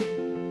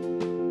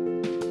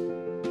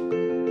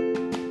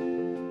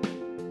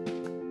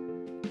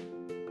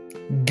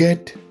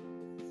get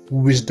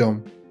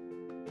wisdom,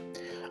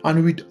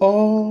 and with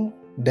all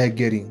thy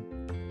getting,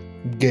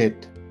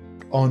 get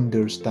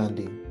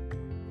understanding.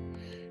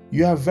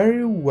 You are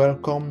very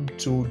welcome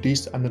to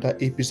this another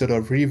episode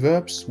of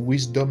Reverb's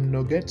Wisdom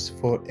Nuggets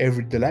for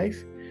Everyday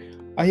Life.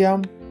 I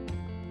am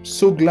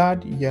so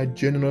glad you are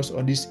joining us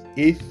on this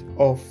 8th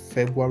of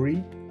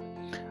February.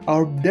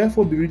 I'll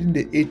therefore be reading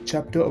the 8th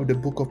chapter of the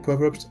book of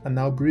Proverbs, and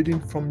I'll be reading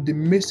from the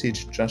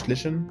Message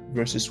translation,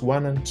 verses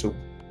 1 and 2.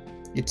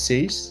 It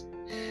says,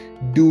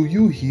 "Do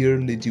you hear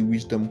Lady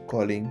Wisdom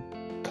calling?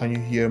 Can you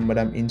hear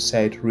Madam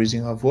Insight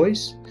raising her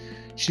voice?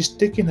 She's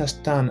taking her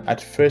stand at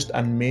First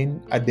and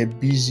Main at the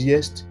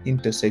busiest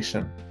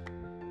intersection."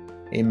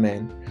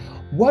 Amen.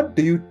 What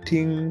do you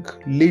think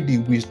Lady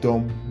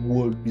Wisdom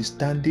will be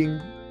standing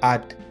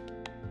at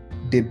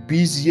the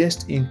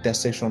busiest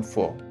intersection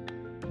for?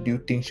 Do you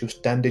think she'll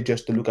stand there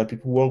just to look at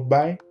people walk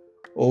by?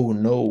 Oh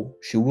no,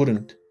 she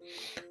wouldn't.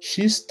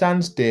 She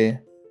stands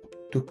there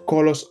to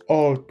call us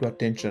all to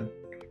attention.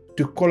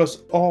 To call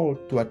us all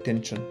to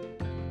attention.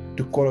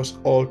 To call us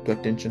all to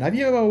attention. Have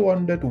you ever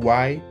wondered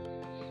why?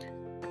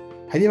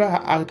 Have you ever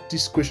asked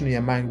this question in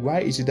your mind?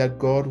 Why is it that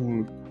God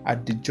will,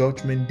 at the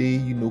judgment day,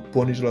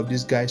 punish all of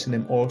these guys and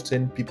them all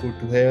send people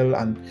to hell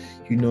and,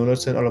 not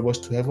send all of us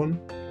to heaven?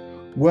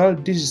 Well,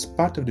 this is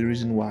part of the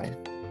reason why.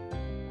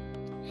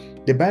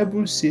 The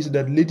Bible says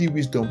that Lady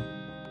Wisdom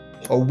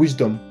or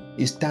Wisdom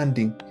is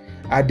standing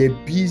at the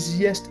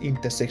busiest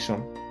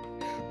intersection.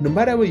 No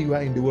matter where you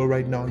are in the world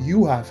right now,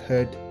 you have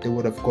heard the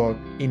word of God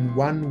in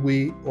one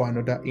way or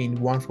another,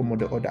 in one form or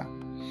the other.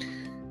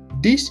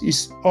 This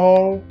is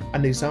all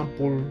an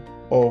example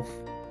of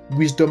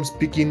wisdom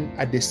speaking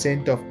at the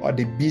center of or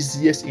the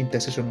busiest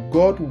intersection.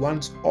 God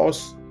wants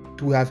us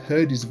to have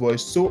heard his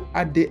voice. So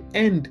at the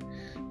end,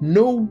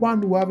 no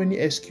one will have any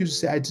excuse to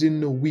say, "I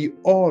didn't know." We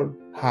all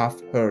have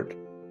heard.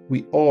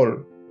 We all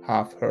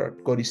have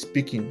heard. God is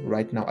speaking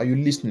right now. Are you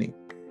listening?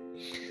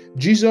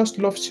 Jesus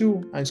loves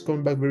you and is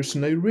coming back very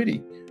soon. Are you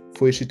ready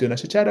for his return?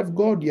 As a child of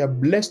God, you are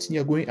blessed.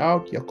 You're going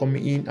out, you're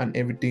coming in, and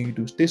everything you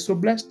do. Stay so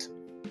blessed.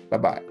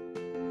 Bye-bye.